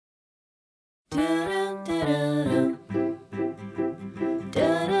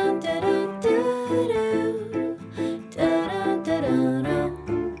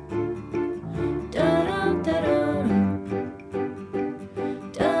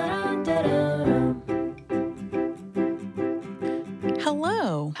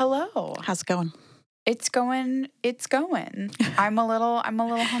How's it going? It's going. I'm a little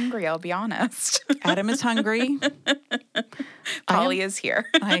hungry, I'll be honest. Adam is hungry. Polly is here.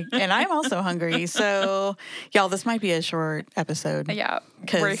 And I'm also hungry. So, y'all, this might be a short episode. Yeah.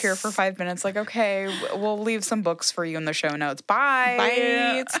 We're here for 5 minutes. Like, okay, we'll leave some books for you in the show notes. Bye.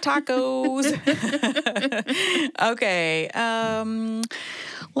 Bye. It's tacos. Okay.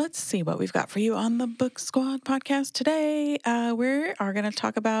 Let's see what we've got for you on the Book Squad podcast today. We are going to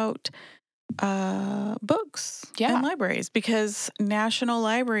talk about books and libraries because National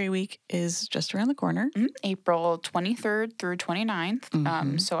Library Week is just around the corner. April 23rd through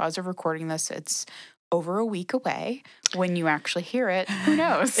 29th. So as of recording this, it's over a week away. When you actually hear it, who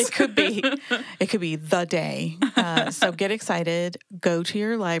knows? It could be the day. So get excited. Go to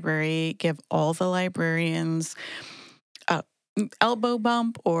your library. Give all the librarians a elbow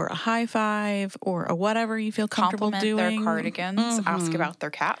bump or a high five or a whatever you feel comfortable Compliment doing. their cardigans. Ask about their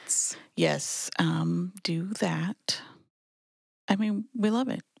cats. Yes, do that. I mean, we love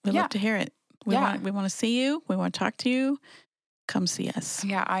it. We love to hear it. We want to see you. We want to talk to you. Come see us.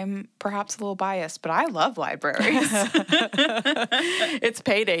 Yeah, I'm perhaps a little biased, but I love libraries. It's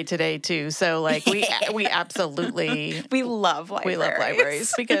payday today too, so like we absolutely we love libraries. We love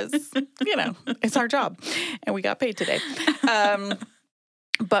libraries because it's our job, and we got paid today.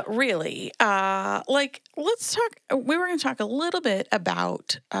 But really, let's talk. We were going to talk a little bit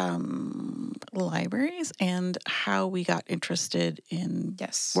about libraries and how we got interested in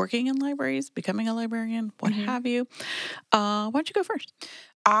working in libraries, becoming a librarian, what have you. Why don't you go first?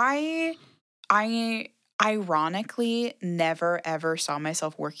 I ironically never ever saw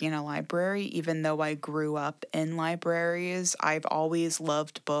myself working in a library, even though I grew up in libraries. I've always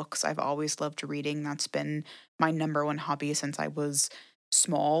loved books. I've always loved reading. That's been my number one hobby since I was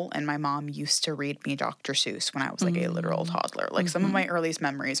small, and my mom used to read me Dr. Seuss when I was like a literal toddler. Like some of my earliest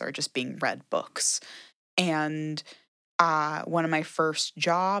memories are just being read books. And one of my first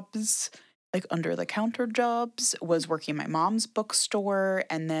jobs, like under the counter jobs, was working in my mom's bookstore.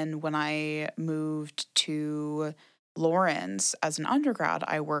 And then when I moved to Lawrence as an undergrad,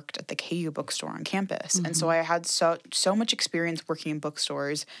 I worked at the KU bookstore on campus. And so I had so much experience working in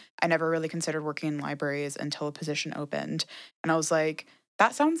bookstores. I never really considered working in libraries until a position opened. And I was like,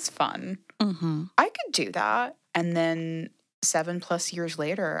 that sounds fun. I could do that. And then 7+ years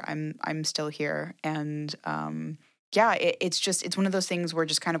later, I'm still here. And it's one of those things where it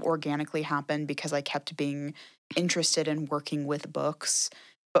just kind of organically happened because I kept being interested in working with books.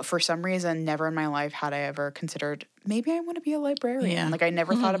 But for some reason, never in my life had I ever considered, maybe I want to be a librarian. Yeah. Like I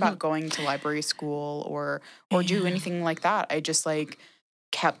never thought about going to library school or do anything like that. I just like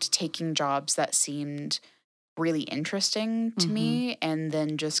kept taking jobs that seemed really interesting to me, and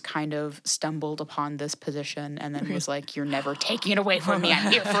then just kind of stumbled upon this position and then was like, you're never taking it away from me. I'm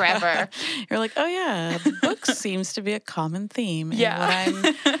here forever. You're like, oh yeah, books seems to be a common theme in what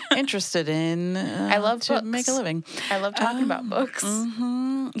I'm interested in. I love to books. Make a living. I love talking about books.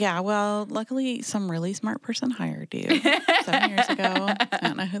 Yeah, well, luckily some really smart person hired you 7 years ago. I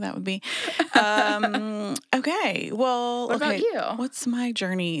don't know who that would be. Okay, well, what about you? What's my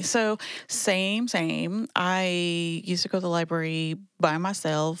journey? So same. I used to go to the library by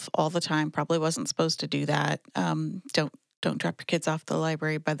myself all the time. Probably wasn't supposed to do that. Don't drop your kids off the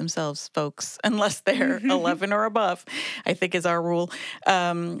library by themselves, folks, unless they're 11 or above, I think is our rule.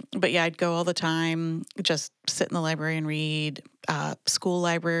 But yeah, I'd go all the time, just sit in the library and read. School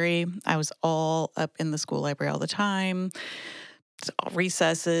library, I was all up in the school library all the time.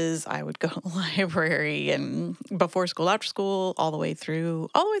 Recesses, I would go to the library, and before school, after school, all the way through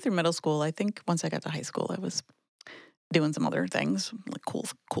middle school. I think once I got to high school, I was doing some other things, like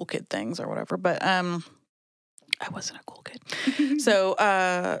cool kid things or whatever. But I wasn't a cool kid. So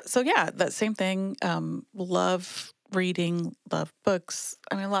yeah, that same thing. Love reading, love books.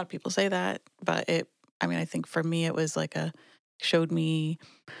 I mean, a lot of people say that, but I think for me, it was like showed me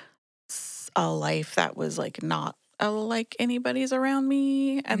a life that was like not like anybody's around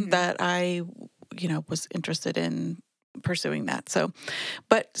me, and that I, was interested in pursuing that. So,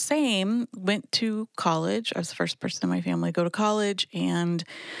 but went to college. I was the first person in my family to go to college and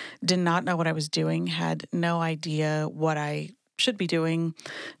did not know what I was doing, had no idea what I should be doing,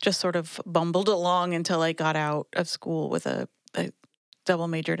 just sort of bumbled along until I got out of school with a double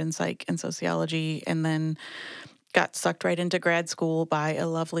majored in psych and sociology, and then got sucked right into grad school by a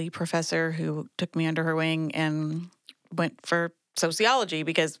lovely professor who took me under her wing and went for sociology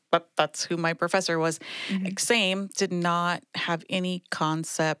because that's who my professor was. Same, did not have any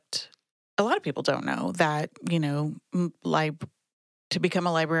concept. A lot of people don't know that, to become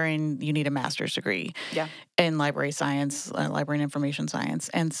a librarian, you need a master's degree in library science, library and information science.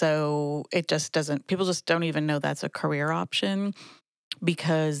 And so it just doesn't, people just don't even know that's a career option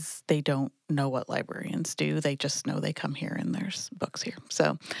because they don't know what librarians do. They just know they come here and there's books here.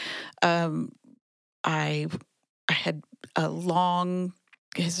 So I had a long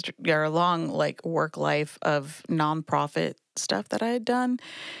history or a long like work life of nonprofit stuff that I had done.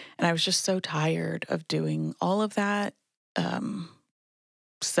 And I was just so tired of doing all of that.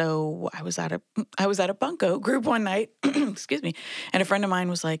 So I was at a bunco group one night, excuse me, and a friend of mine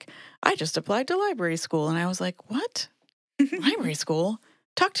was like, I just applied to library school. And I was like, what? Library school?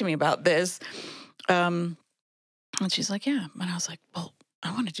 Talk to me about this. And she's like, yeah. And I was like, well,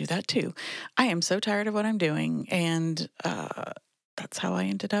 I want to do that too. I am so tired of what I'm doing. And that's how I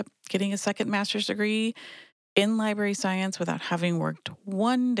ended up getting a second master's degree in library science without having worked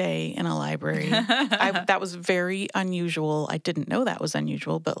one day in a library. That was very unusual. I didn't know that was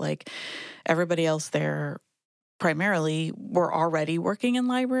unusual, but like everybody else there primarily were already working in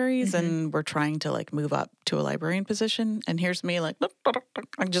libraries and were trying to like move up to a librarian position. And here's me like,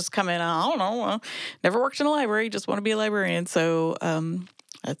 I just come in, I don't know, never worked in a library, just want to be a librarian. So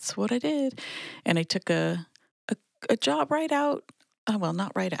that's what I did. And I took a job right out. Well,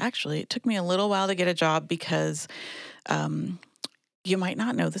 not right. Actually, it took me a little while to get a job because you might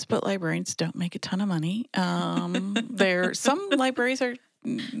not know this, but librarians don't make a ton of money. Some libraries are,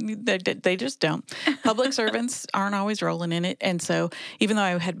 they just don't. Public servants aren't always rolling in it. And so even though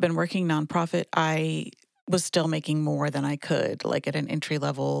I had been working nonprofit, I was still making more than I could, like at an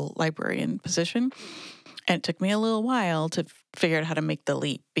entry-level librarian position. And it took me a little while to figure out how to make the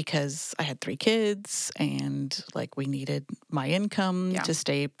leap because I had 3 kids and like we needed my income to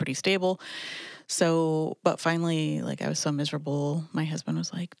stay pretty stable. So, but finally, like I was so miserable, my husband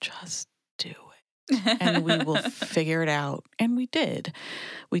was like, just do it and we will figure it out. And we did.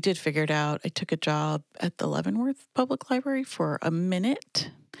 We did figure it out. I took a job at the Leavenworth Public Library for a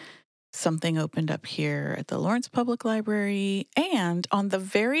minute. Something opened up here at the Lawrence Public Library. And on the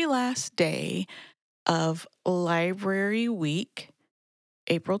very last day of Library Week,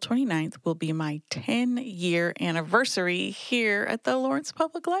 April 29th, will be my 10-year anniversary here at the Lawrence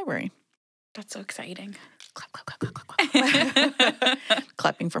Public Library. That's so exciting. Clap, clap, clap, clap, clap, clap.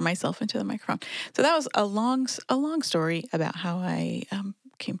 Clapping for myself into the microphone. So that was a long story about how I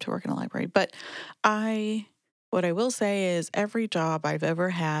came to work in a library. But what I will say is every job I've ever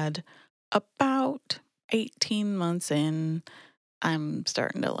had, about 18 months in, I'm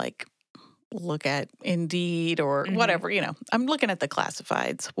starting to like look at Indeed or whatever, I'm looking at the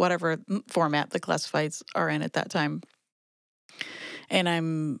classifieds, whatever format the classifieds are in at that time.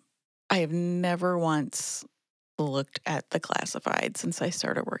 And I have never once looked at the classified since I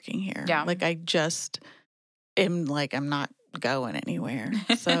started working here. Yeah. Like I just am like, I'm not going anywhere.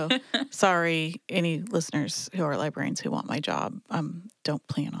 So sorry, any listeners who are librarians who want my job, don't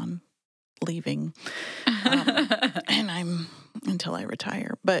plan on leaving. And I'm until I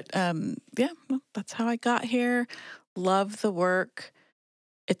retire. But that's how I got here. Love the work.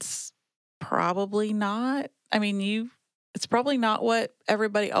 It's probably not, it's probably not what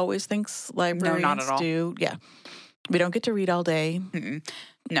everybody always thinks librarians not at all. do. Yeah. We don't get to read all day. Mm-mm.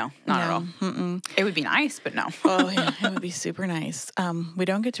 No, not at all. Mm-mm. It would be nice, but no. Oh, yeah, it would be super nice. We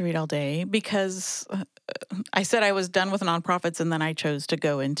don't get to read all day because I said I was done with nonprofits and then I chose to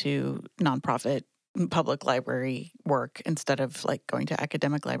go into nonprofit public library work instead of like going to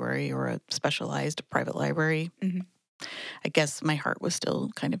academic library or a specialized private library. Mm-hmm. I guess my heart was still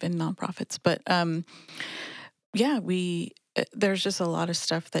kind of in nonprofits, but there's just a lot of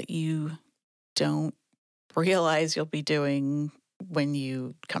stuff that you don't realize you'll be doing when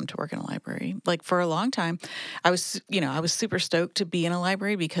you come to work in a library. Like for a long time, I was super stoked to be in a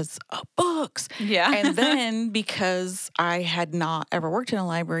library because of books. Yeah. And then because I had not ever worked in a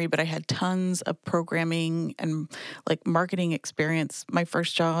library, but I had tons of programming and like marketing experience. My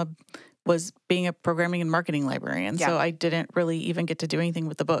first job was being a programming and marketing librarian. Yeah. So I didn't really even get to do anything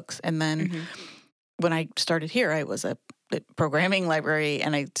with the books. And then when I started here, I was a programming library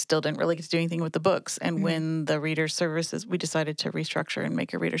and I still didn't really get to do anything with the books. And when the reader services, we decided to restructure and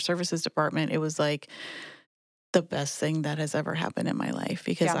make a reader services department, it was like the best thing that has ever happened in my life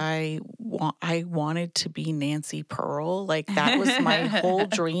because I wanted to be Nancy Pearl. Like that was my whole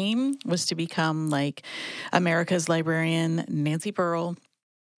dream, was to become like America's librarian, Nancy Pearl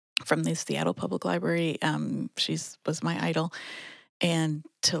from the Seattle Public Library. She was my idol. And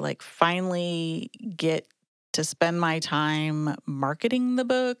to like finally get to spend my time marketing the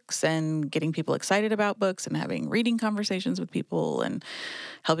books and getting people excited about books and having reading conversations with people and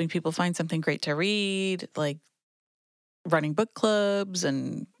helping people find something great to read. Like running book clubs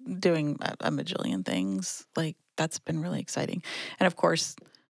and doing a majillion things. Like, that's been really exciting. And of course,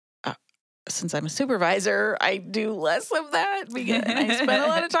 since I'm a supervisor, I do less of that and I spend a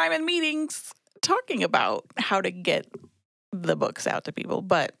lot of time in meetings talking about how to get the books out to people.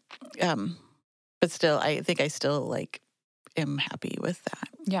 But still, I think I still like am happy with that.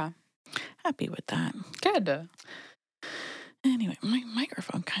 Yeah. Happy with that. Good. Anyway, my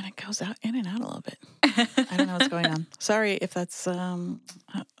microphone kind of goes out in and out a little bit. I don't know what's going on. Sorry if that's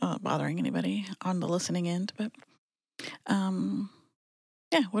bothering anybody on the listening end, but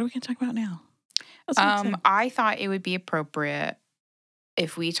yeah, what are we going to talk about now? I thought it would be appropriate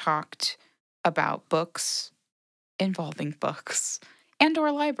if we talked about books involving books and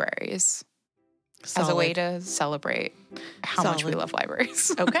or libraries as a way to celebrate how much we love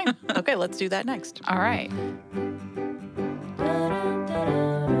libraries. Okay, let's do that next. All right.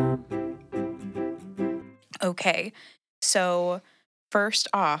 Okay, so first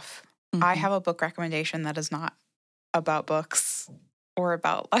off, I have a book recommendation that is not about books or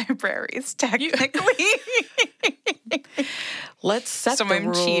about libraries, technically. Let's set the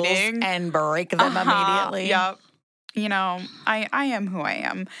rules and break them immediately. Yep. You know, I am who I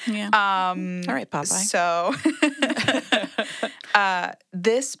am. Yeah. All right, Popeye. So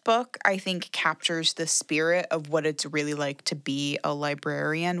this book, I think, captures the spirit of what it's really like to be a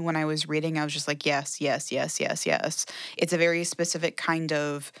librarian. When I was reading, I was just like, yes, yes, yes, yes, yes. It's a very specific kind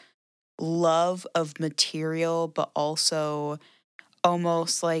of love of material, but also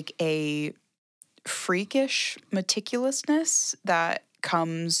almost like a freakish meticulousness that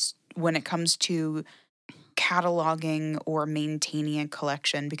comes when it comes to cataloging or maintaining a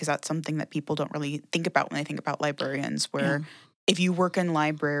collection, because that's something that people don't really think about when they think about librarians, where if you work in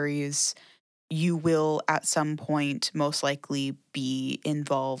libraries, you will at some point most likely be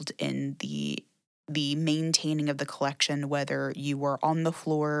involved in the maintaining of the collection, whether you are on the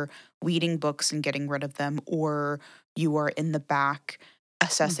floor weeding books and getting rid of them, or you are in the back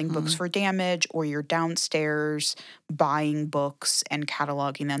assessing books for damage, or you're downstairs buying books and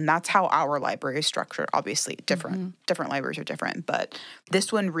cataloging them. That's how our library is structured. Obviously, different libraries are different, but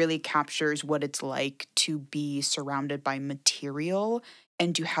this one really captures what it's like to be surrounded by material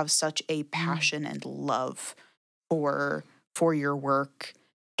and to have such a passion and love for your work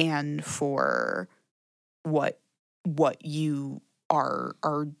and for what you are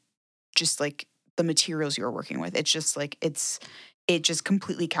just like the materials you're working with. It's just like it just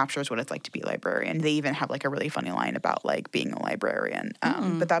completely captures what it's like to be a librarian. They even have like a really funny line about like being a librarian.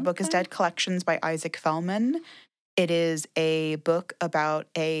 But that book is Dead Collections by Isaac Fellman. It is a book about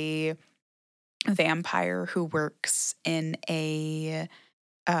a vampire who works in a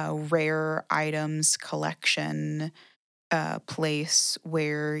rare items collection place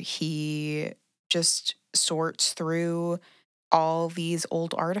where he just sorts through all these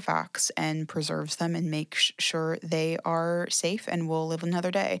old artifacts and preserves them and makes sure they are safe and will live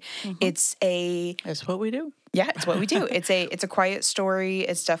another day. It's what we do. Yeah, it's what we do. It's a quiet story.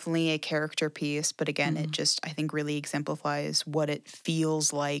 It's definitely a character piece, but again, it just, I think, really exemplifies what it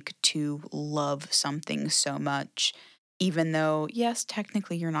feels like to love something so much, even though, yes,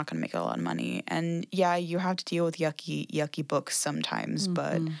 technically you're not going to make a lot of money. And yeah, you have to deal with yucky books sometimes,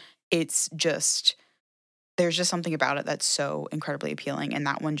 but it's just, there's just something about it that's so incredibly appealing. And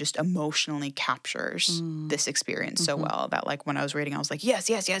that one just emotionally captures this experience so well that, like, when I was reading, I was like, yes,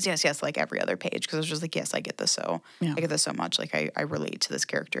 yes, yes, yes, yes, like every other page. Because I was just like, yes, I get this I get this so much. Like, I relate to this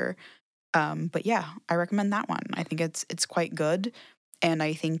character. But yeah, I recommend that one. I think it's quite good. And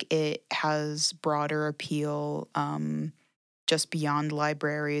I think it has broader appeal just beyond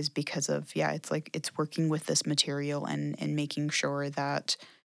libraries because of, it's like it's working with this material and making sure that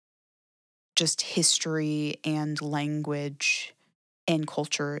just history and language and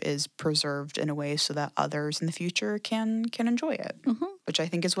culture is preserved in a way so that others in the future can enjoy it, which I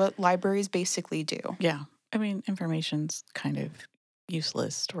think is what libraries basically do. Yeah. I mean, information's kind of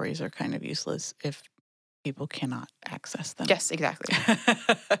useless. Stories are kind of useless if people cannot access them. Yes, exactly.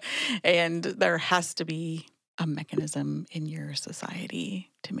 And there has to be a mechanism in your society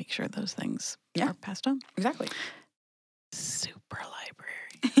to make sure those things are passed on. Exactly. Super library.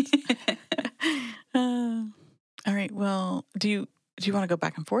 All right. Well, do you want to go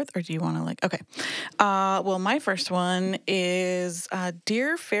back and forth, or do you want to okay? Well, my first one is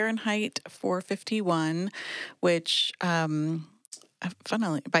Dear Fahrenheit 451, which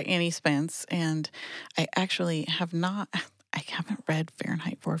funnily by Annie Spence, and I actually haven't read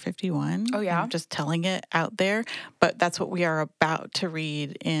Fahrenheit 451. Oh yeah, I'm just telling it out there, but that's what we are about to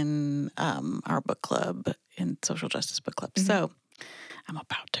read in our book club, in Social Justice Book Club. So I'm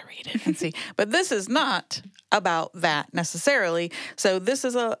about to read it and see. But this is not about that necessarily. So this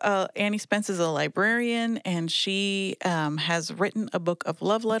is Annie Spence is a librarian, and she has written a book of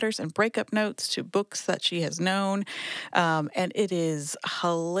love letters and breakup notes to books that she has known. And it is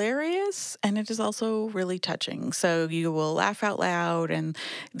hilarious, and it is also really touching. So you will laugh out loud, and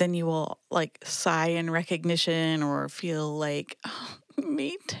then you will like sigh in recognition or feel like, oh,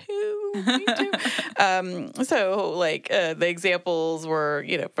 me too, me too. So like the examples were,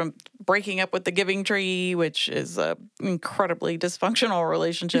 from breaking up with the giving tree, which is a incredibly dysfunctional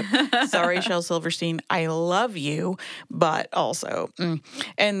relationship. Sorry, Shel Silverstein, I love you, but also,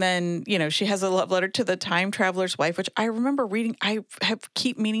 and then, she has a love letter to the time traveler's wife, which I remember reading. I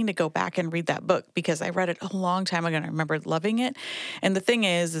keep meaning to go back and read that book because I read it a long time ago and I remember loving it. And the thing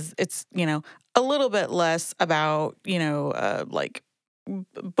is it's, a little bit less about, like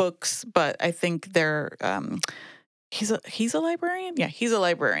books, but I think they're he's a librarian. Yeah, he's a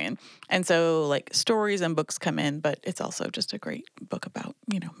librarian, and so like stories and books come in, but it's also just a great book about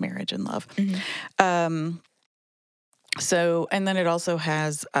marriage and love. So, and then it also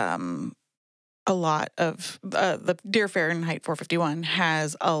has a lot of the Dear Fahrenheit 451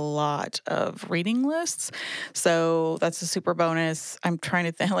 has a lot of reading lists. So that's a super bonus. I'm trying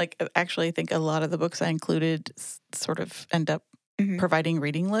to think, actually, I think a lot of the books I included sort of end up providing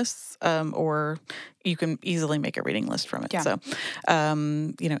reading lists, or you can easily make a reading list from it. Yeah. So,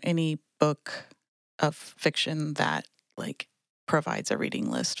 any book of fiction that provides a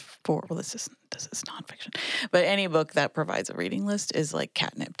reading list for, this is nonfiction, but any book that provides a reading list is like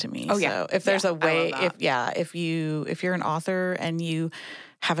catnip to me. Oh yeah. So if there's a way, if you're an author and you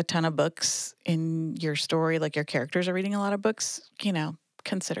have a ton of books in your story, like your characters are reading a lot of books,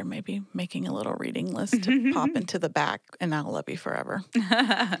 consider maybe making a little reading list to pop into the back, and I'll love you forever.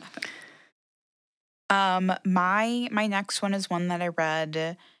 My next one is one that I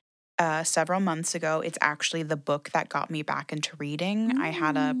read several months ago. It's actually the book that got me back into reading. I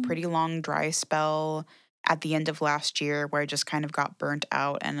had a pretty long dry spell at the end of last year where I just kind of got burnt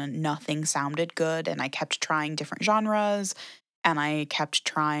out and nothing sounded good. And I kept trying different genres and I kept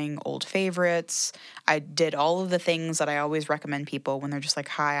trying old favorites. I did all of the things that I always recommend people when they're just like,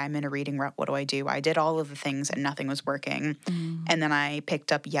 hi, I'm in a reading rut. What do I do? I did all of the things and nothing was working. And then I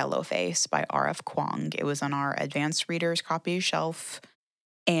picked up Yellowface by R.F. Kuang. It was on our advanced readers copy shelf.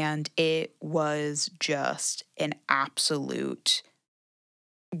 And it was just an absolute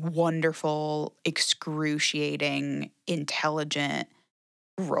wonderful, excruciating, intelligent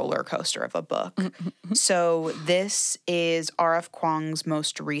roller coaster of a book. So this is R.F. Kuang's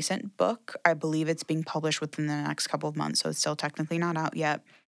most recent book. I believe it's being published within the next couple of months, so it's still technically not out yet.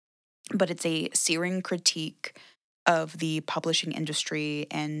 But it's a searing critique of the publishing industry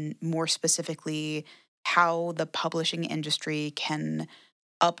and more specifically how the publishing industry can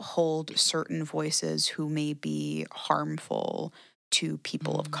uphold certain voices who may be harmful to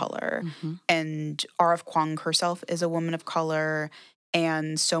people of color. And R.F. Kuang herself is a woman of color,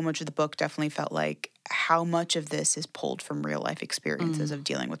 and so much of the book definitely felt like how much of this is pulled from real life experiences of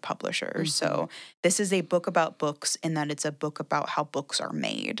dealing with publishers. So this is a book about books in that it's a book about how books are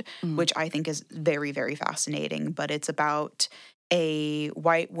made, which I think is very, very fascinating. But it's about a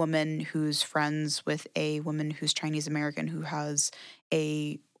white woman who's friends with a woman who's Chinese American who has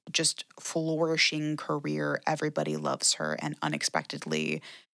a just flourishing career. Everybody loves her, and unexpectedly,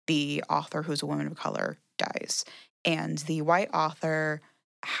 the author, who's a woman of color, dies. And the white author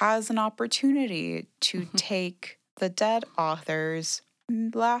has an opportunity to take the dead author's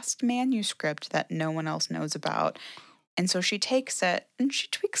last manuscript that no one else knows about. And so she takes it and she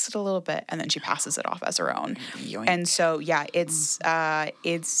tweaks it a little bit, and then she passes it off as her own. Yoink. And so, yeah, it's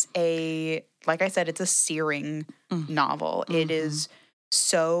a, like I said, it's a searing novel. It is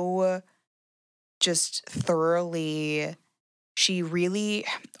so just thoroughly,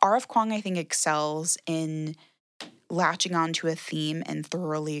 R.F. Kuang, I think, excels in latching onto a theme and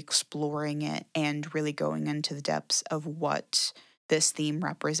thoroughly exploring it and really going into the depths of what this theme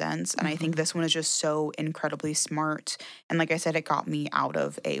represents. And I think this one is just so incredibly smart. And like I said, it got me out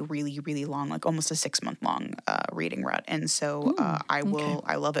of a really, really long, like almost a 6-month long reading rut. And so I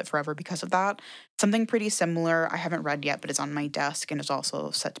love it forever because of that. Something pretty similar, I haven't read yet, but it's on my desk and is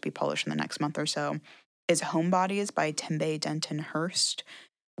also set to be published in the next month or so, is Homebodies by Tembe Denton Hurst,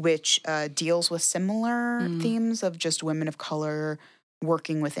 which deals with similar themes of just women of color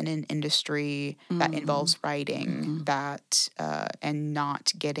working within an industry that involves writing that and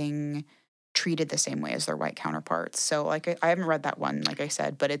not getting treated the same way as their white counterparts. So like I haven't read that one, like I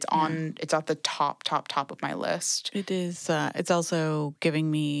said, but it's at the top of my list. It is. It's also giving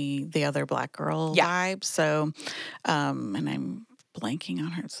me the other Black girl vibe. So, and I'm blanking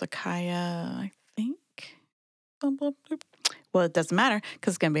on her. Sakaya, I think. Blah, blah, blah. Well, it doesn't matter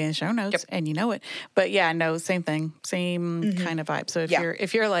because it's going to be in the show notes and you know it. But yeah, no, same thing. Same kind of vibe. So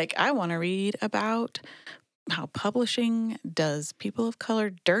if you're like, I want to read about how publishing does people of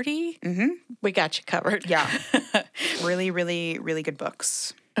color dirty, we got you covered. Yeah. Really, really, really good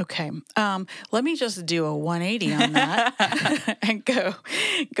books. Okay. Let me just do a 180 on that and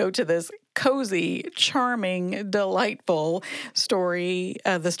go to this cozy, charming, delightful story,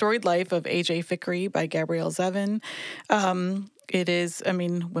 The Storied Life of A.J. Fikry by Gabrielle Zevin. It is, I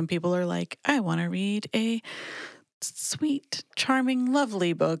mean, when people are like, I want to read a sweet, charming,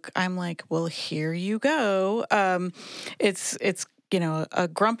 lovely book, I'm like, well, here you go. It's a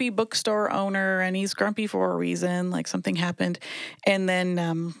grumpy bookstore owner, and he's grumpy for a reason, like something happened. And then,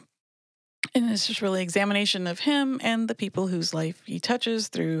 and it's just really examination of him and the people whose life he touches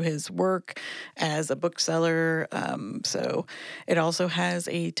through his work as a bookseller. So it also has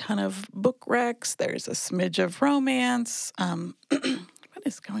a ton of book recs. There's a smidge of romance. What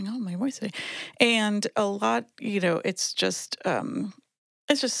is going on with my voice today? And a lot, it's just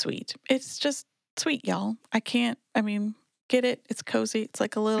sweet. It's just sweet, y'all. Get it. It's cozy. It's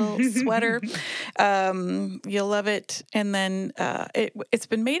like a little sweater. You'll love it. And then it's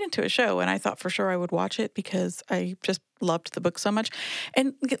been made into a show, and I thought for sure I would watch it because I just loved the book so much.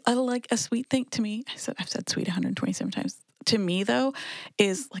 And like a sweet thing to me, I've said sweet 127 times. To me, though,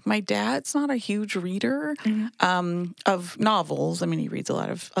 is like my dad's not a huge reader of novels. I mean, he reads a lot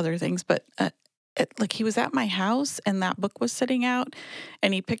of other things, but like he was at my house and that book was sitting out,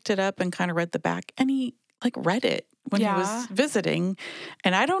 and he picked it up and kind of read the back, and he like read it when he was visiting.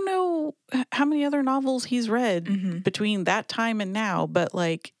 And I don't know how many other novels he's read between that time and now, but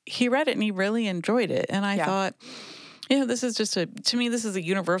like he read it and he really enjoyed it. And I thought, this is just to me, this is a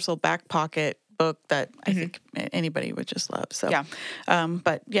universal back pocket book that I think anybody would just love. So,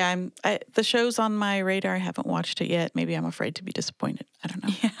 but yeah, the show's on my radar. I haven't watched it yet. Maybe I'm afraid to be disappointed. I don't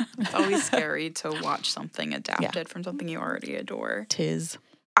know. Yeah. It's always scary to watch something adapted from something you already adore. Tis.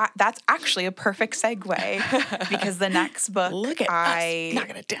 That's actually a perfect segue because the next book Look at us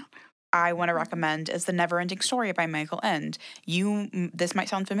knocking it down. I want to recommend is The Never-Ending Story by Michael Ende. This might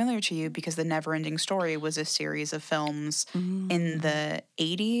sound familiar to you because The Never-Ending Story was a series of films in the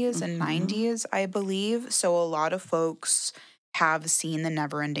 80s and 90s, I believe. So a lot of folks have seen The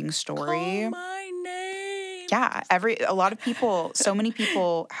Never-Ending Story. Call my name. Yeah, a lot of people, so many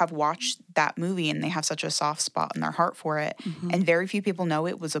people have watched that movie and they have such a soft spot in their heart for it. And very few people know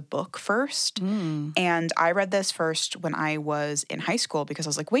it was a book first. And I read this first when I was in high school because I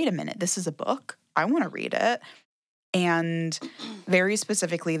was like, wait a minute, this is a book? I want to read it. And very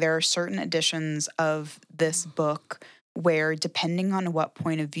specifically, there are certain editions of this book where depending on what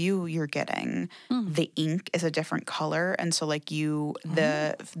point of view you're getting, the ink is a different color. And so like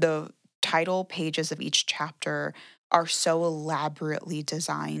the title pages of each chapter are so elaborately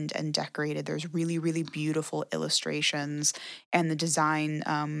designed and decorated. There's really, really beautiful illustrations, and the designs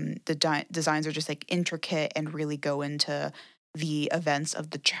are just like intricate and really go into the events of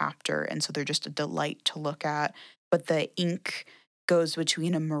the chapter. And so they're just a delight to look at. But the ink goes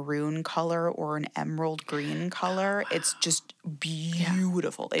between a maroon color or an emerald green color. It's just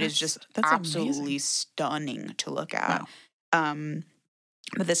beautiful. It is just absolutely amazing. Stunning to look at. Wow.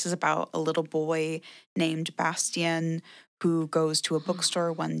 But this is about a little boy named Bastien who goes to a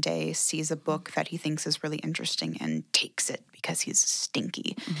bookstore one day, sees a book that he thinks is really interesting, and takes it because he's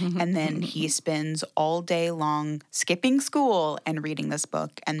stinky. And then he spends all day long skipping school and reading this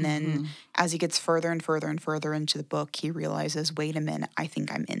book. And then as he gets further and further and further into the book, he realizes, wait a minute, I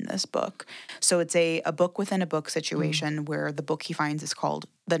think I'm in this book. So it's a book within a book situation where the book he finds is called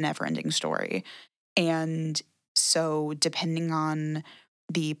The Never-Ending Story. And so depending on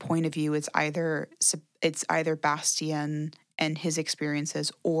the point of view, it's either Bastien and his experiences,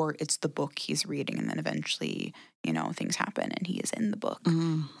 or it's the book he's reading, and then eventually, things happen and he is in the book.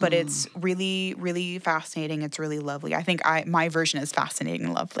 But it's really, really fascinating. It's really lovely. I think my version is fascinating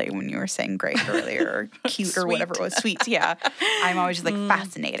and lovely when you were saying great earlier, or cute or whatever it was. Sweet, yeah. I'm always just like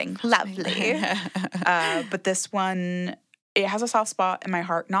fascinating, lovely. But this one, it has a soft spot in my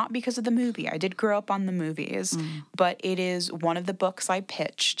heart, not because of the movie. I did grow up on the movies, but it is one of the books I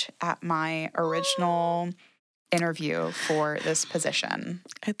pitched at my original interview for this position.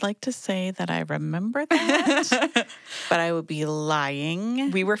 I'd like to say that I remember that, but I would be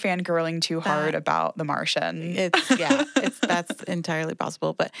lying. We were fangirling too hard about The Martian. That's entirely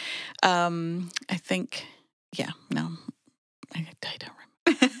possible. But I think, I don't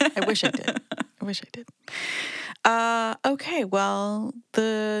remember. I wish I did. Okay, well,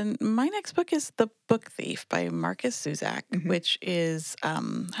 my next book is The Book Thief by Marcus Zuzak, which is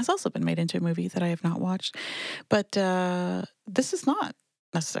has also been made into a movie that I have not watched. But this is not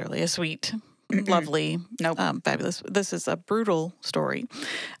necessarily a sweet, lovely, Nope. fabulous. This is a brutal story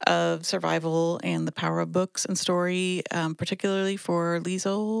of survival and the power of books and story, particularly for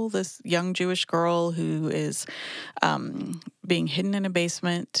Liesel, this young Jewish girl who is being hidden in a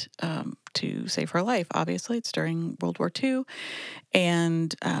basement to save her life. Obviously, it's during World War II,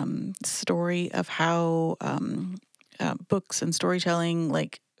 and story of how books and storytelling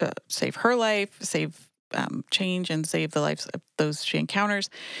save her life, save change, and save the lives of those she encounters.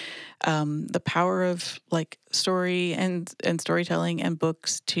 The power of story and storytelling and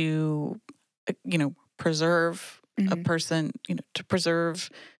books to preserve a person, to preserve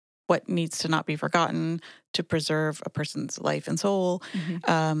what needs to not be forgotten, to preserve a person's life and soul,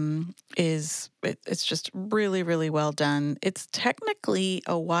 it's just really, really well done. It's technically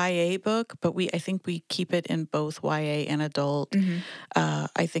a YA book, but I think we keep it in both YA and adult.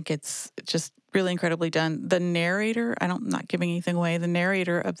 I think it's just really incredibly done. The narrator, I'm not giving anything away. The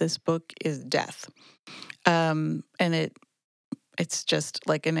narrator of this book is Death, and it's just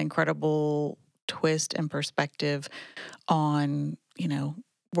like an incredible twist and perspective on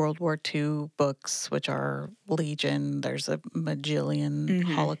World War II books, which are legion. There's a majillion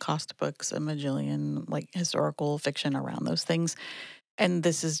Holocaust books, a majillion historical fiction around those things, and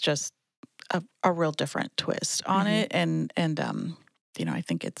this is just a real different twist on it. And I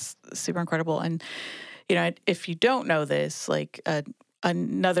think it's super incredible. And if you don't know this,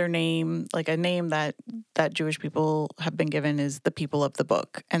 another name, a name that Jewish people have been given is the people of the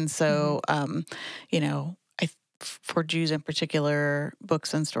book. And so, for Jews in particular,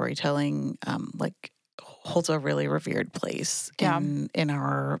 books and storytelling holds a really revered place in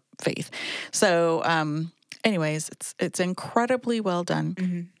our faith. So, anyways, it's incredibly well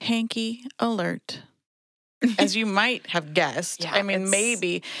done. Hanky alert, as you might have guessed. Yeah, I mean,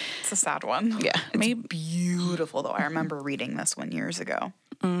 maybe it's a sad one. Yeah, it's beautiful though. I remember reading this one years ago.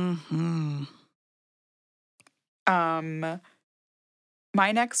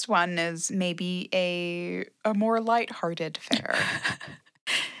 My next one is maybe a more lighthearted fare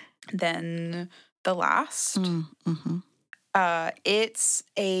than the last. It's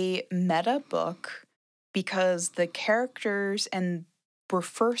a meta book because the characters were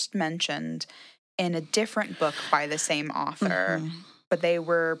first mentioned in a different book by the same author, but they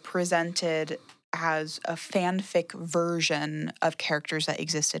were presented as a fanfic version of characters that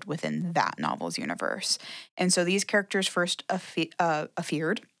existed within that novel's universe. And so these characters first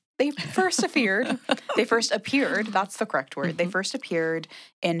appeared. They first appeared. That's the correct word. They first appeared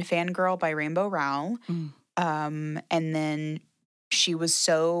in Fangirl by Rainbow Rowell. And then she was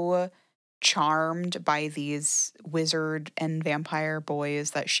so charmed by these wizard and vampire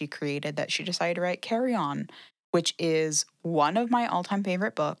boys that she created that she decided to write Carry On, which is one of my all-time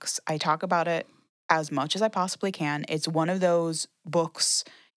favorite books. I talk about it as much as I possibly can. It's one of those books.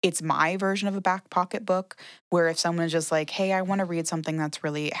 It's my version of a back pocket book where if someone is just like, hey, I want to read something that's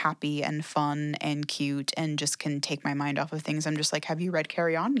really happy and fun and cute and just can take my mind off of things, I'm just like, have you read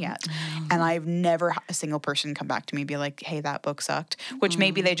Carry On yet? And I've never had a single person come back to me and be like, hey, that book sucked, which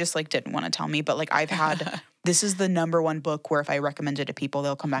maybe they just didn't want to tell me. But I've had, this is the number one book where if I recommend it to people,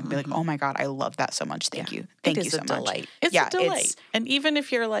 they'll come back and be like, oh my God, I love that so much. Thank you. Thank you so much. Delight. It's a delight. And even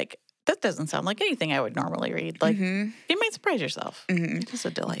if you're like, that doesn't sound like anything I would normally read. You might surprise yourself. It's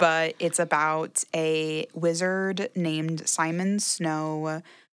a delight. But it's about a wizard named Simon Snow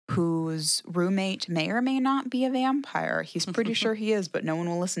whose roommate may or may not be a vampire. He's pretty sure he is, but no one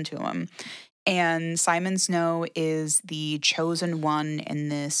will listen to him. And Simon Snow is the chosen one in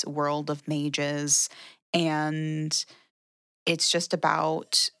this world of mages. And it's just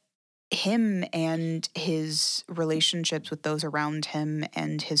about him and his relationships with those around him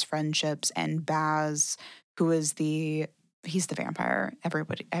and his friendships, and Baz, who is he's the vampire.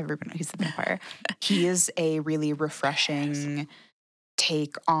 Everybody he's the vampire. He is a really refreshing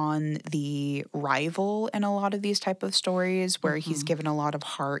take on the rival in a lot of these type of stories where he's given a lot of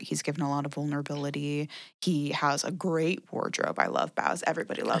heart, he's given a lot of vulnerability. He has a great wardrobe. I love Baz.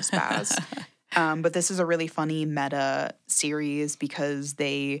 Everybody loves Baz. But this is a really funny meta series because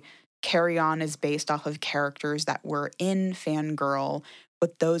Carry On is based off of characters that were in Fangirl,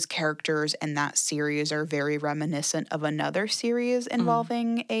 but those characters in that series are very reminiscent of another series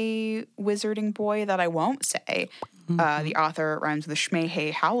involving a wizarding boy that I won't say. The author rhymes with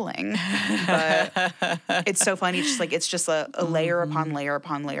Shmehei Howling, but it's so funny. It's just a layer upon layer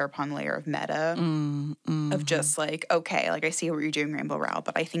upon layer upon layer of meta of just okay, I see what you're doing, Rainbow Rowell,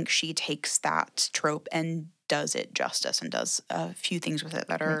 but I think she takes that trope and does it justice and does a few things with it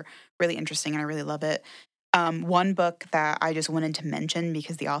that are really interesting, and I really love it. One book that I just wanted to mention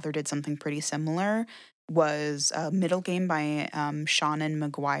because the author did something pretty similar was Middle Game by Shannon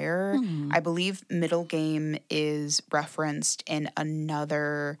McGuire. Hmm. I believe Middle Game is referenced in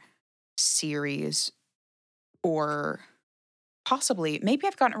another series, or possibly, maybe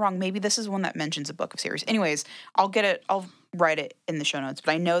I've gotten it wrong. Maybe this is one that mentions a book of series. Anyways, I'll write it in the show notes.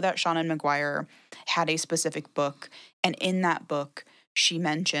 But I know that Shannon McGuire had a specific book, and in that book, she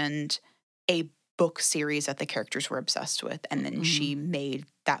mentioned a book series that the characters were obsessed with, and then she made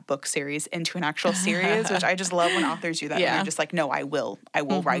that book series into an actual series, which I just love when authors do that. And they're just like, no, I will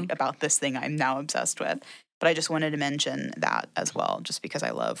write about this thing I'm now obsessed with. But I just wanted to mention that as well, just because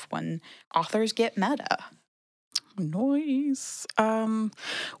I love when authors get meta. Nice.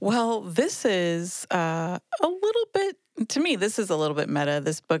 Well, this is a little bit, to me, this is a little bit meta.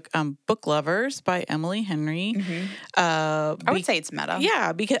 This book, Book Lovers by Emily Henry. I would say it's meta.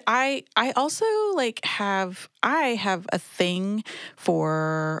 Yeah, because I also I have a thing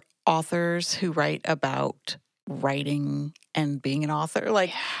for authors who write about writing and being an author.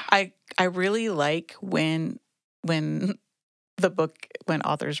 Like I really like when when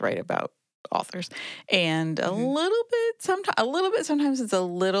authors write about authors, and a little bit sometimes it's a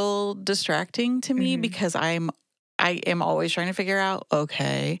little distracting to me because I am always trying to figure out,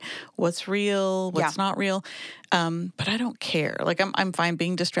 okay, what's real, what's not real. But I don't care. Like I'm fine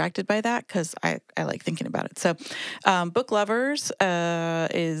being distracted by that because I like thinking about it. So, Book Lovers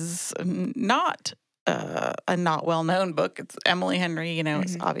is not a not well-known book. It's Emily Henry,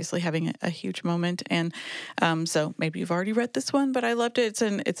 is obviously having a huge moment. And so maybe you've already read this one, but I loved it.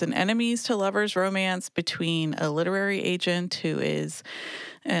 It's an enemies to lovers romance between a literary agent who is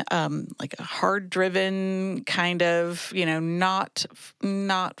like a hard-driven kind of,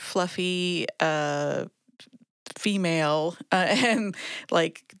 not fluffy female, and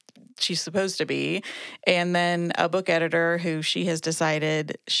like she's supposed to be, and then a book editor who she has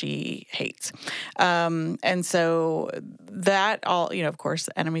decided she hates. And so that all, of course,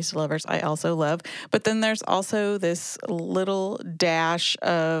 enemies to lovers, I also love. But then there's also this little dash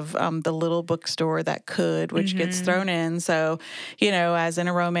of the little bookstore that could, which gets thrown in. So, as in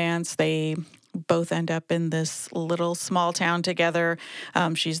a romance, they both end up in this little small town together.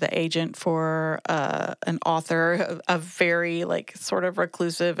 She's the agent for an author, a very sort of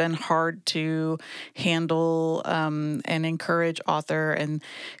reclusive and hard to handle and encourage author, and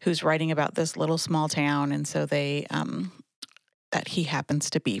who's writing about this little small town. And so they that he happens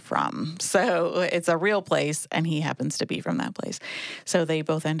to be from. So it's a real place, and he happens to be from that place. So they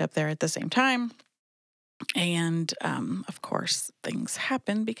both end up there at the same time. And of course, things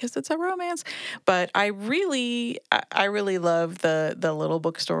happen because it's a romance. But I really love the little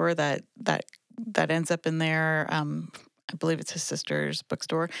bookstore that ends up in there. I believe it's his sister's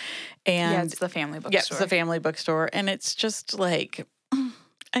bookstore, and it's the family bookstore. Yeah, it's the family bookstore, and it's just like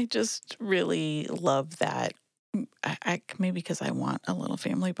I just really love that. I maybe because I want a little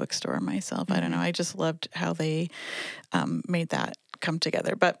family bookstore myself. I don't know. I just loved how they made that come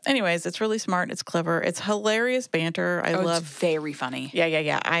together. But anyways, it's really smart. It's clever. It's hilarious banter. I love. It's very funny.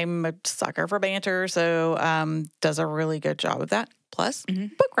 Yeah. I'm a sucker for banter, so does a really good job of that. Plus,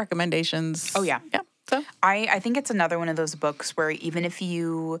 book recommendations. Oh yeah. So I think it's another one of those books where even if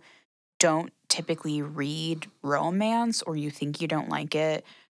you don't typically read romance or you think you don't like it,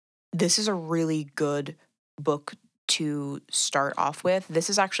 this is a really good book to start off with. This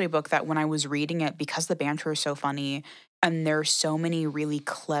is actually a book that when I was reading it, because the banter is so funny and there's so many really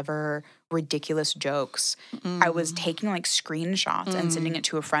clever, ridiculous jokes, I was taking screenshots and sending it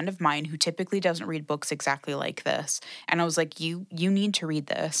to a friend of mine who typically doesn't read books exactly like this. And I was like, you need to read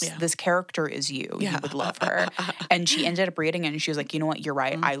this. Yeah. This character is you. Yeah. You would love her. And she ended up reading it, and she was like, you know what? You're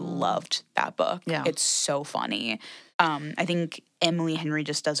right. I loved that book. Yeah. It's so funny. I think Emily Henry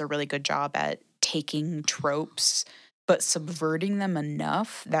just does a really good job at taking tropes but subverting them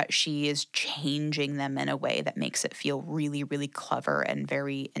enough that she is changing them in a way that makes it feel really, really clever and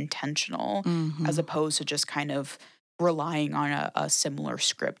very intentional, as opposed to just kind of relying on a similar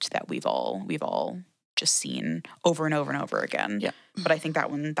script that we've all just seen over and over and over again. Yeah. But I think that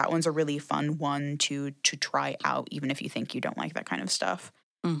one's a really fun one to try out, even if you think you don't like that kind of stuff.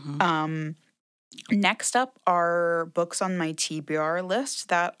 Next up are books on my TBR list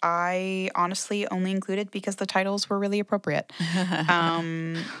that I honestly only included because the titles were really appropriate.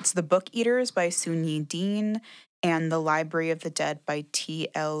 It's The Book Eaters by Sunyi Dean and The Library of the Dead by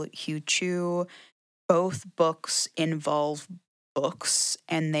T.L. Hugh Chu. Both books involve books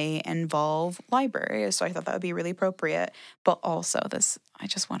and they involve libraries. So I thought that would be really appropriate. But also, I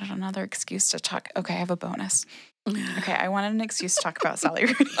just wanted another excuse to talk. Okay, I have a bonus. Okay, I wanted an excuse to talk about Sally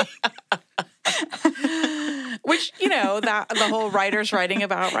Rooney. Which, that the whole writers writing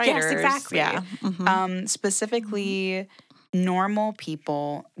about writers. Yes, exactly. Yeah. Mm-hmm. Specifically, normal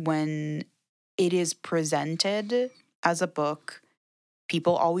people, when it is presented as a book,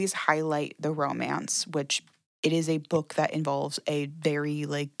 people always highlight the romance, which it is a book that involves a very,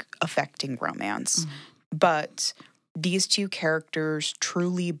 affecting romance. But these two characters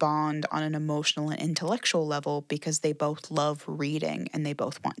truly bond on an emotional and intellectual level because they both love reading and they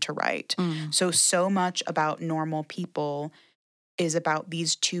both want to write. So much about normal people is about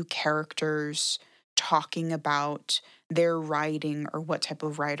these two characters talking about their writing or what type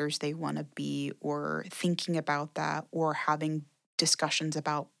of writers they want to be, or thinking about that, or having discussions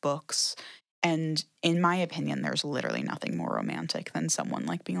about books. And in my opinion, there's literally nothing more romantic than someone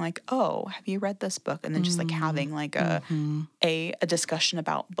being like, "Oh, have you read this book?" And then just having a discussion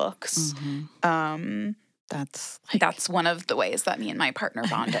about books. That's one of the ways that me and my partner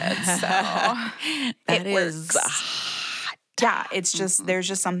bonded. So that is yeah, it's just there's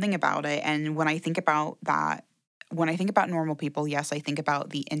just something about it. And when I think about that, when I think about normal people, yes, I think about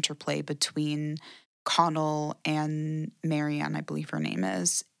the interplay between Connell and Marianne, I believe her name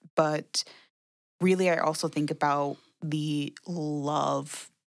is. But really, I also think about the love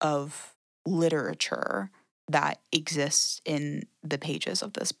of literature that exists in the pages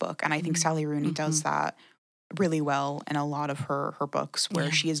of this book. And I think Sally Rooney does that really well in a lot of her books,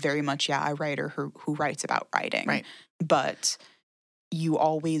 where she is very much, a writer who writes about writing. Right. But you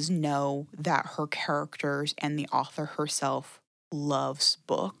always know that her characters and the author herself loves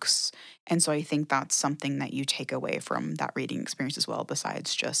books. And so I think that's something that you take away from that reading experience as well,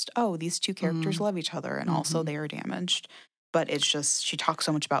 besides just, oh, these two characters love each other and also they are damaged. But it's just, she talks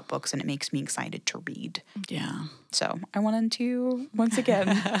so much about books and it makes me excited to read. Yeah. So I wanted to, once again,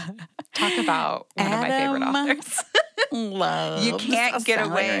 talk about one of my favorite authors. You can't get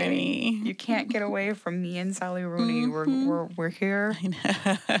away. You can't get away from me and Sally Rooney. We're here.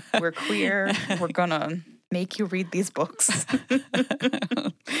 We're queer. We're gonna make you read these books.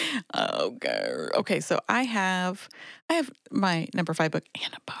 Oh, girl. Okay, so I have my number 5 book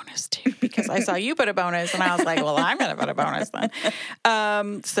and a bonus too, because I saw you put a bonus and I was like, well, I'm going to put a bonus then.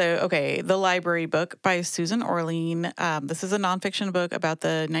 Okay, The Library Book by Susan Orlean. This is a nonfiction book about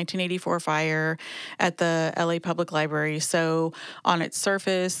the 1984 fire at the LA Public Library. So on its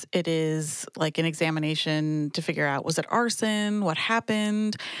surface, it is like an examination to figure out, was it arson? What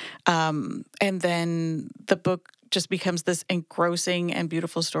happened? And then the book just becomes this engrossing and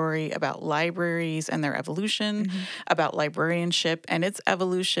beautiful story about libraries and their evolution, about librarianship and its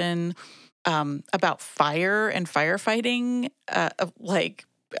evolution, about fire and firefighting,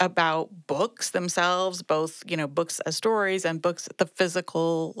 about books themselves, both, books as stories and books, the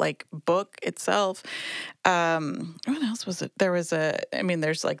physical, book itself. What else was it? There's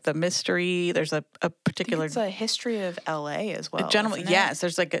the mystery. There's a particular... It's a history of LA as well. Generally, yes.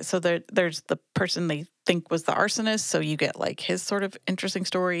 There's there's the person they think was the arsonist, so you get his sort of interesting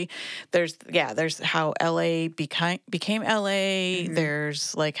story. There's how LA became LA.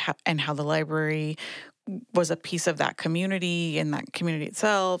 There's how the library was a piece of that community and that community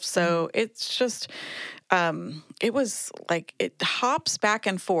itself. So it's just, it was it hops back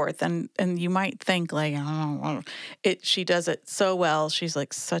and forth, and you might think she does it so well. She's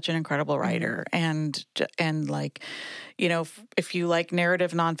such an incredible writer, and if you like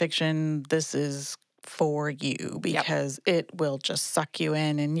narrative nonfiction, this is for you, because it will just suck you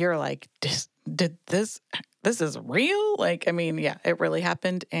in, and you're like, did this is real? It really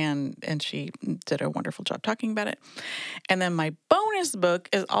happened, and she did a wonderful job talking about it. And then my bonus book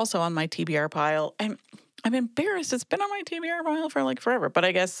is also on my TBR pile, and I'm embarrassed. It's been on my TBR pile for forever, but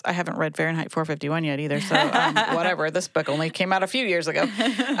I guess I haven't read Fahrenheit 451 yet either, so whatever. This book only came out a few years ago.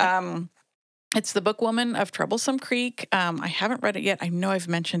 It's The Bookwoman of Troublesome Creek. I haven't read it yet. I know I've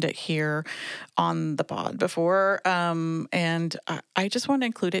mentioned it here on the pod before, and I just wanted to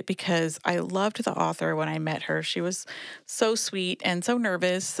include it because I loved the author when I met her. She was so sweet and so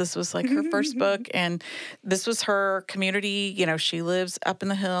nervous. This was her first book, and this was her community. She lives up in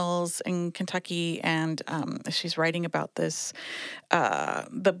the hills in Kentucky, and she's writing about this,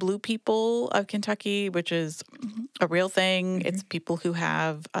 the blue people of Kentucky, which is a real thing. It's people who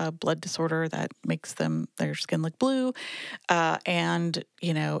have a blood disorder that makes their skin look blue. And,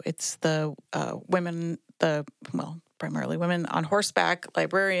 it's the women, primarily women on horseback,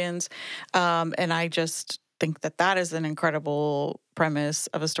 librarians. And I just think that is an incredible premise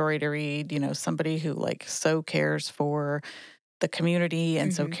of a story to read. Somebody who so cares for the community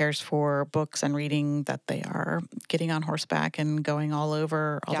and so cares for books and reading that they are getting on horseback and going all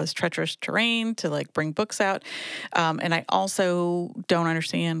over all this treacherous terrain to like bring books out. And I also don't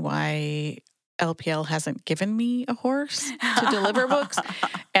understand why LPL hasn't given me a horse to deliver books.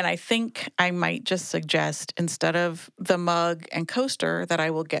 And I think I might just suggest, instead of the mug and coaster that I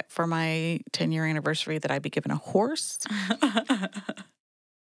will get for my 10-year anniversary, that I be given a horse.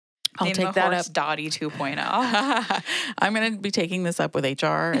 I'll Name take the that horse up. Dottie 2.0. I'm going to be taking this up with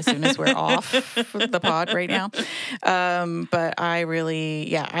HR as soon as we're off the pod right now. But I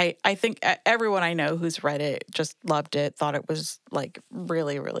really, I think everyone I know who's read it just loved it, thought it was like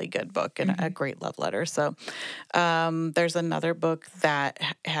really, really good book and a great love letter. So there's another book that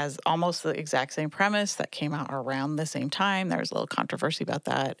has almost the exact same premise that came out around the same time. There was a little controversy about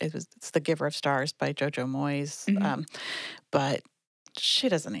that. It's The Giver of Stars by Jojo Moyes. But she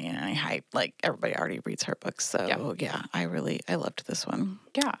doesn't need any hype. Like, everybody already reads her books. So, I loved this one.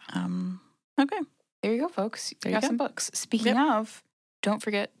 Yeah. Okay. There you go, folks. There You you got go. some books. Speaking of, don't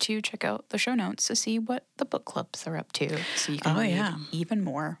forget to check out the show notes to see what the book clubs are up to, so you can read even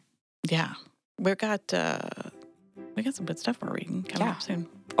more. Yeah. We got some good stuff we're reading coming up soon.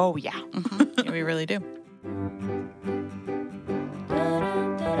 Oh, yeah. Yeah, we really do.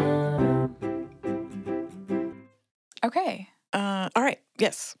 Okay. All right.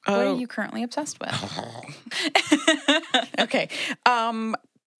 Yes. What are you currently obsessed with? Okay.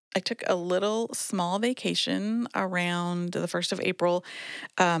 I took a little small vacation around the 1st of April.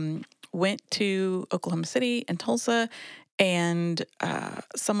 Went to Oklahoma City and Tulsa, and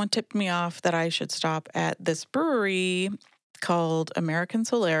someone tipped me off that I should stop at this brewery called American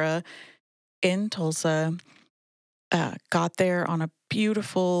Solera in Tulsa. Got there on a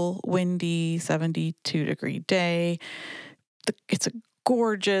beautiful, windy, 72-degree day. It's a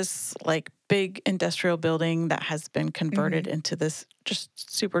gorgeous, like, big industrial building that has been converted into this just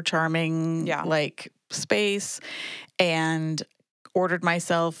super charming, like, space. And ordered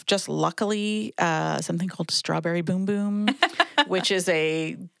myself, just luckily, something called Strawberry Boom Boom, which is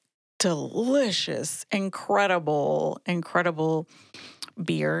a delicious, incredible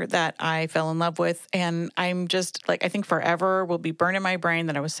beer that I fell in love with. And I'm just like, I think forever will be burned in my brain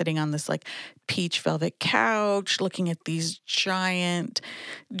that I was sitting on this like peach velvet couch looking at these giant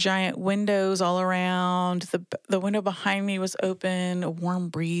windows all around. The window behind me was open, a warm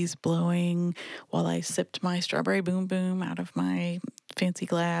breeze blowing while I sipped my Strawberry Boom Boom out of my fancy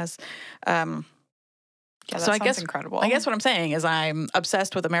glass. Yeah, that so sounds incredible. I guess what I'm saying is I'm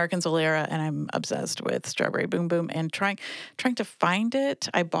obsessed with American Solera and I'm obsessed with Strawberry Boom Boom and trying to find it.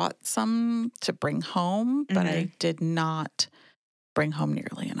 I bought some to bring home, but I did not bring home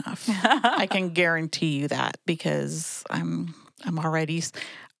nearly enough. I can guarantee you that, because I'm a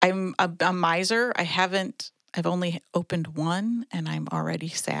miser. I've only opened one, and I'm already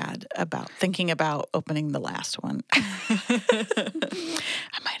sad about thinking about opening the last one. I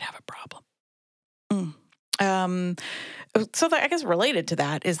might have a problem. So I guess related to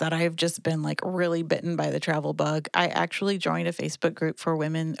that is that I've just been like really bitten by the travel bug. I actually joined a Facebook group for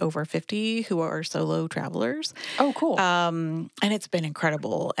women over 50 who are solo travelers. Oh, cool. And it's been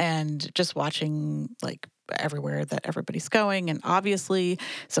incredible. And just watching like everywhere that everybody's going. And obviously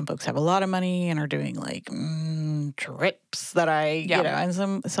some folks have a lot of money and are doing like trips that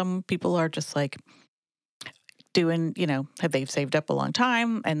and some people are just like doing, they've saved up a long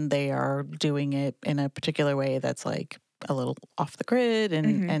time and they are doing it in a particular way that's like a little off the grid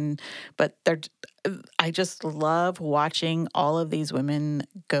but I just love watching all of these women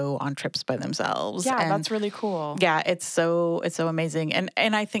go on trips by themselves. Yeah, and that's really cool. Yeah, it's so amazing. And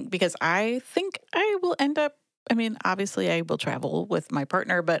I think because I think I will end up, obviously I will travel with my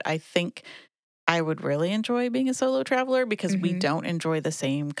partner, but I think I would really enjoy being a solo traveler because we don't enjoy the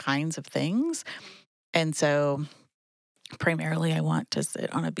same kinds of things. And so primarily I want to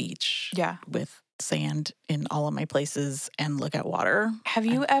sit on a beach with sand in all of my places and look at water. Have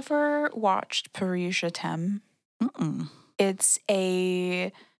you ever watched Paris Je T'aime? It's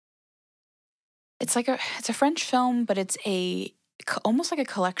a French film, but it's almost like a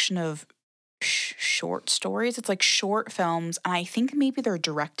collection of short stories. It's like short films, and I think maybe they're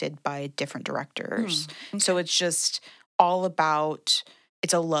directed by different directors. Okay. So it's just all about,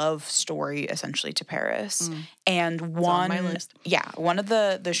 it's a love story essentially to Paris. And on my list. One of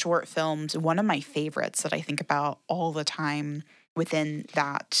the short films, one of my favorites that I think about all the time within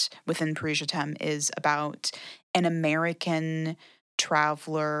Paris Je T'aime is about an American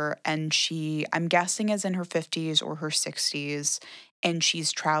traveler, and I'm guessing is in her 50s or her 60s, and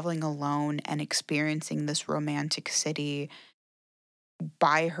she's traveling alone and experiencing this romantic city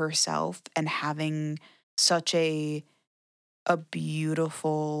by herself and having such a a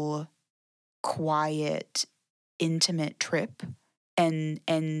beautiful, quiet, intimate trip, and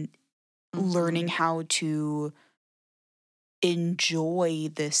learning how to enjoy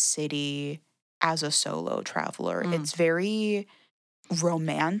this city as a solo traveler. It's very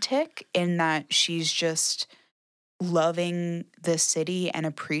romantic in that she's just loving the city and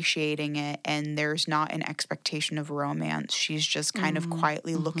appreciating it, and there's not an expectation of romance. She's just kind of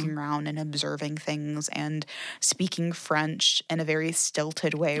quietly looking around and observing things and speaking French in a very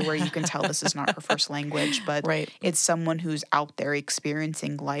stilted way where you can tell this is not her first language, but it's someone who's out there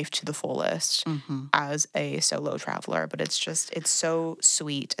experiencing life to the fullest as a solo traveler. But it's so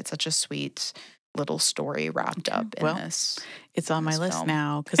sweet. It's such a sweet little story wrapped up in this. It's on my list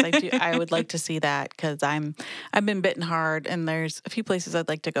now because I would like to see that because I've been bitten hard and there's a few places I'd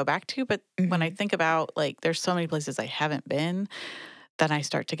like to go back to, but when I think about like there's so many places I haven't been, then I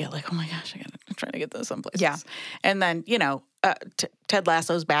start to get like, oh my gosh, I'm trying to get to some places. Yeah. And then, Ted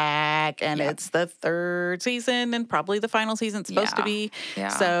Lasso's back and it's the 3rd season and probably the final season it's supposed to be. Yeah.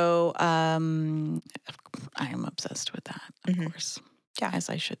 So I am obsessed with that, of course. Yeah. As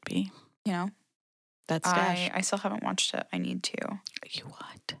I should be. That's I still haven't watched it. I need to. You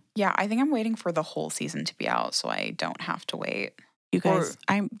what? Yeah, I think I'm waiting for the whole season to be out so I don't have to wait. You guys,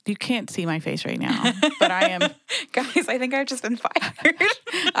 you can't see my face right now, but I am. Guys, I think I've just been fired.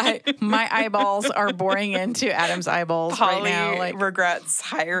 My eyeballs are boring into Adam's eyeballs Polly right now. Regrets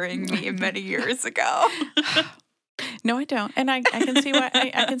hiring me many years ago. No, I don't, and I can see why.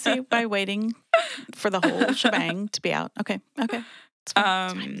 I can see by waiting for the whole shebang to be out. Okay. It's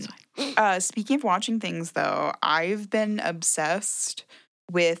fine. It's fine. Speaking of watching things, though, I've been obsessed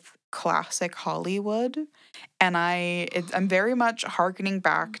with classic Hollywood, and I'm very much hearkening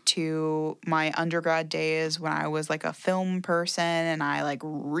back to my undergrad days when I was like a film person, and I like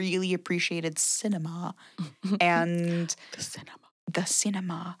really appreciated cinema and the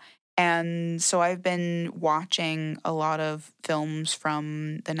cinema. And so I've been watching a lot of films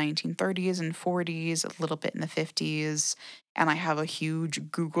from the 1930s and 40s, a little bit in the 50s. And I have a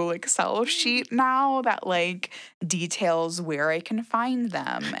huge Google Excel sheet now that like details where I can find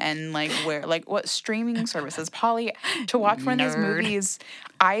them and like what streaming services. Polly, to watch one of these movies,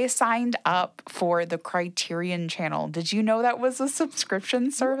 I signed up for the Criterion Channel. Did you know that was a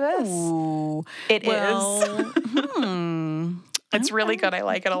subscription service? Ooh, it is. It's really good. I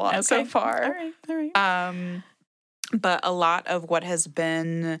like it a lot so far. All right. But a lot of what has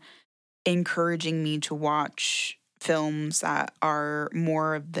been encouraging me to watch films that are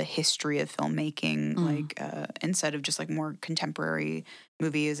more of the history of filmmaking, like instead of just like more contemporary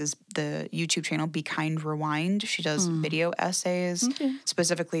movies, is the YouTube channel Be Kind Rewind. She does video essays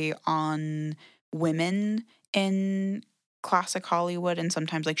specifically on women in classic Hollywood, and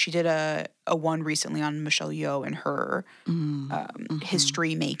sometimes like she did a one recently on Michelle Yeoh and her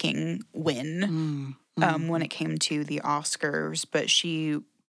history making win when it came to the Oscars, but she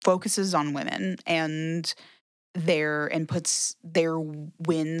focuses on women and puts their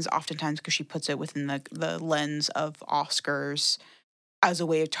wins oftentimes, because she puts it within the lens of Oscars as a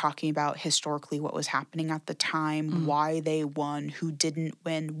way of talking about historically what was happening at the time, why they won, who didn't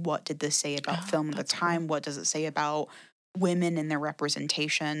win, what did this say about film at the time, what does it say about women and their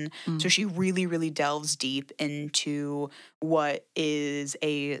representation. So she really, really delves deep into what is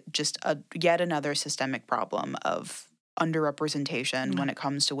yet another systemic problem of underrepresentation when it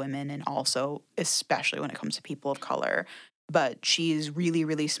comes to women, and also especially when it comes to people of color. But she's really,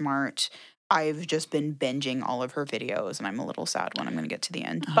 really smart. I've just been binging all of her videos, and I'm a little sad when I'm going to get to the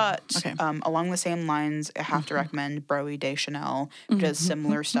end. But along the same lines, I have to recommend Broe Deschanel, who does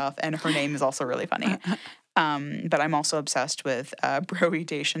similar stuff, and her name is also really funny. But I'm also obsessed with Broe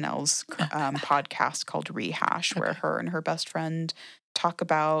Deschanel's podcast called Rehash, where her and her best friend talk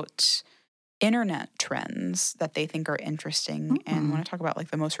about internet trends that they think are interesting. And when I talk about like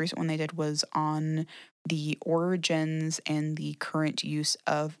the most recent one they did was on the origins and the current use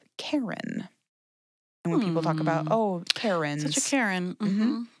of Karen. And when people talk about, Karens. Such a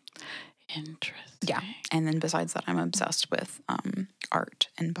Karen. Interesting. Yeah. And then besides that, I'm obsessed with art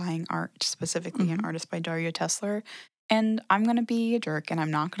and buying art, specifically an artist by Daria Tesler. And I'm going to be a jerk, and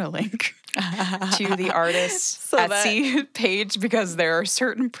I'm not going to link to the artist's Etsy page, because there are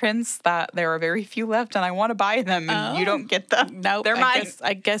certain prints that there are very few left, and I want to buy them, and you don't get them. No, they're mine.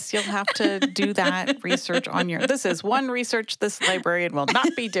 I guess you'll have to do that research on your... This is one research this librarian will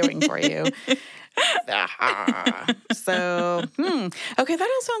not be doing for you. So, okay, that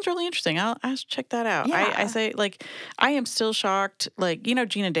all sounds really interesting. I'll check that out. Yeah. I say, like, I am still shocked. Like,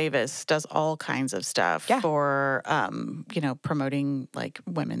 Gina Davis does all kinds of stuff for, promoting like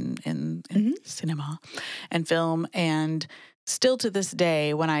women in cinema and film, and still to this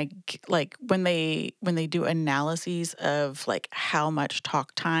day, when when they do analyses of like how much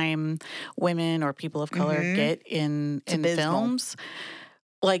talk time women or people of color get in films,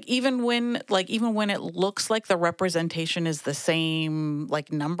 like even when it looks like the representation is the same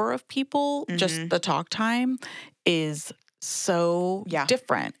like number of people, just the talk time is so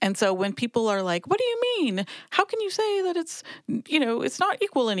different. And so when people are like, what do you mean? How can you say that it's, it's not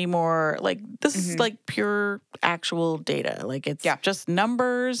equal anymore? Like this is like pure actual data. Like it's just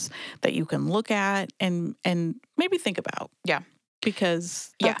numbers that you can look at and maybe think about. Yeah.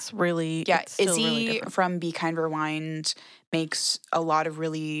 Because that's really, it's still Izzy really different. from Be Kind Rewind makes a lot of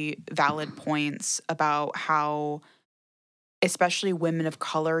really valid points about how, especially women of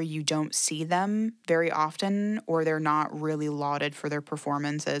color, you don't see them very often, or they're not really lauded for their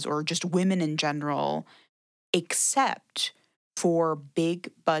performances, or just women in general, except for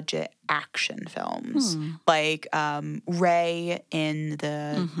big budget action films like Rey in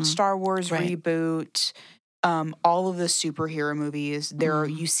the Star Wars reboot. All of the superhero movies,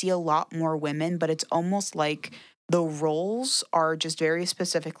 you see a lot more women, but it's almost like the roles are just very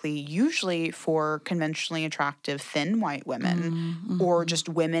specifically usually for conventionally attractive thin white women, or just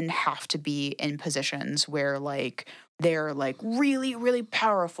women have to be in positions where like they're like really, really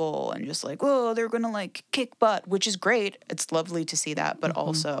powerful and just like, oh, they're gonna like kick butt, which is great. It's lovely to see that, but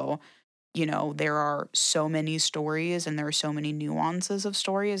also, there are so many stories and there are so many nuances of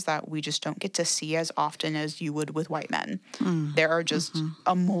stories that we just don't get to see as often as you would with white men. There are just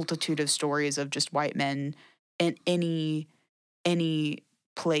a multitude of stories of just white men in any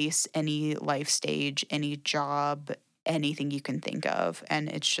place, any life stage, any job, anything you can think of. And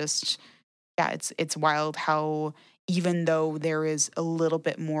it's just, it's wild how even though there is a little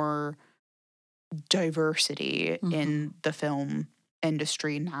bit more diversity in the film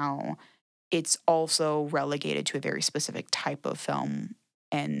industry now, it's also relegated to a very specific type of film.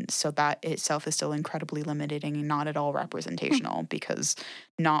 And so that itself is still incredibly limiting and not at all representational, because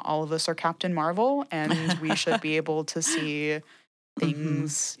not all of us are Captain Marvel, and we should be able to see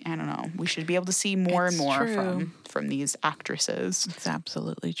things, I don't know, we should be able to see more and more from these actresses. It's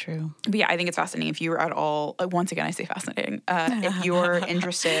absolutely true. But yeah, I think it's fascinating. If you're at all, once again, I say fascinating, if you're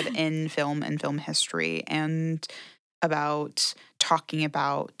interested in film and film history and about talking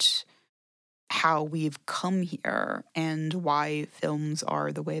about how we've come here and why films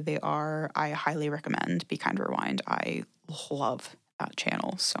are the way they are, I highly recommend Be Kind Rewind. I love that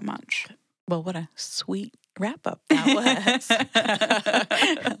channel so much. Well, what a sweet wrap up that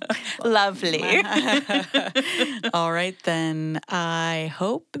was. Lovely. All right, then. I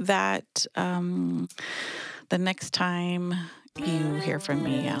hope that the next time you hear from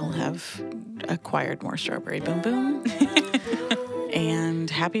me, I'll have acquired more Strawberry Boom Boom. And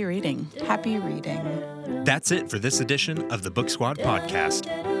happy reading. Happy reading. That's it for this edition of the Book Squad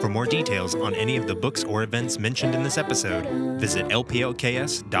podcast. For more details on any of the books or events mentioned in this episode, visit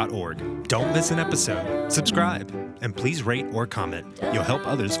lplks.org. Don't miss an episode. Subscribe. And please rate or comment. You'll help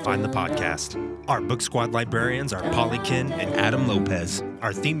others find the podcast. Our Book Squad librarians are Polli and Adam Lopez.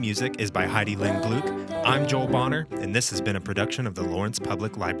 Our theme music is by Heidi Lynn Gluck. I'm Joel Bonner, and this has been a production of the Lawrence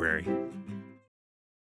Public Library.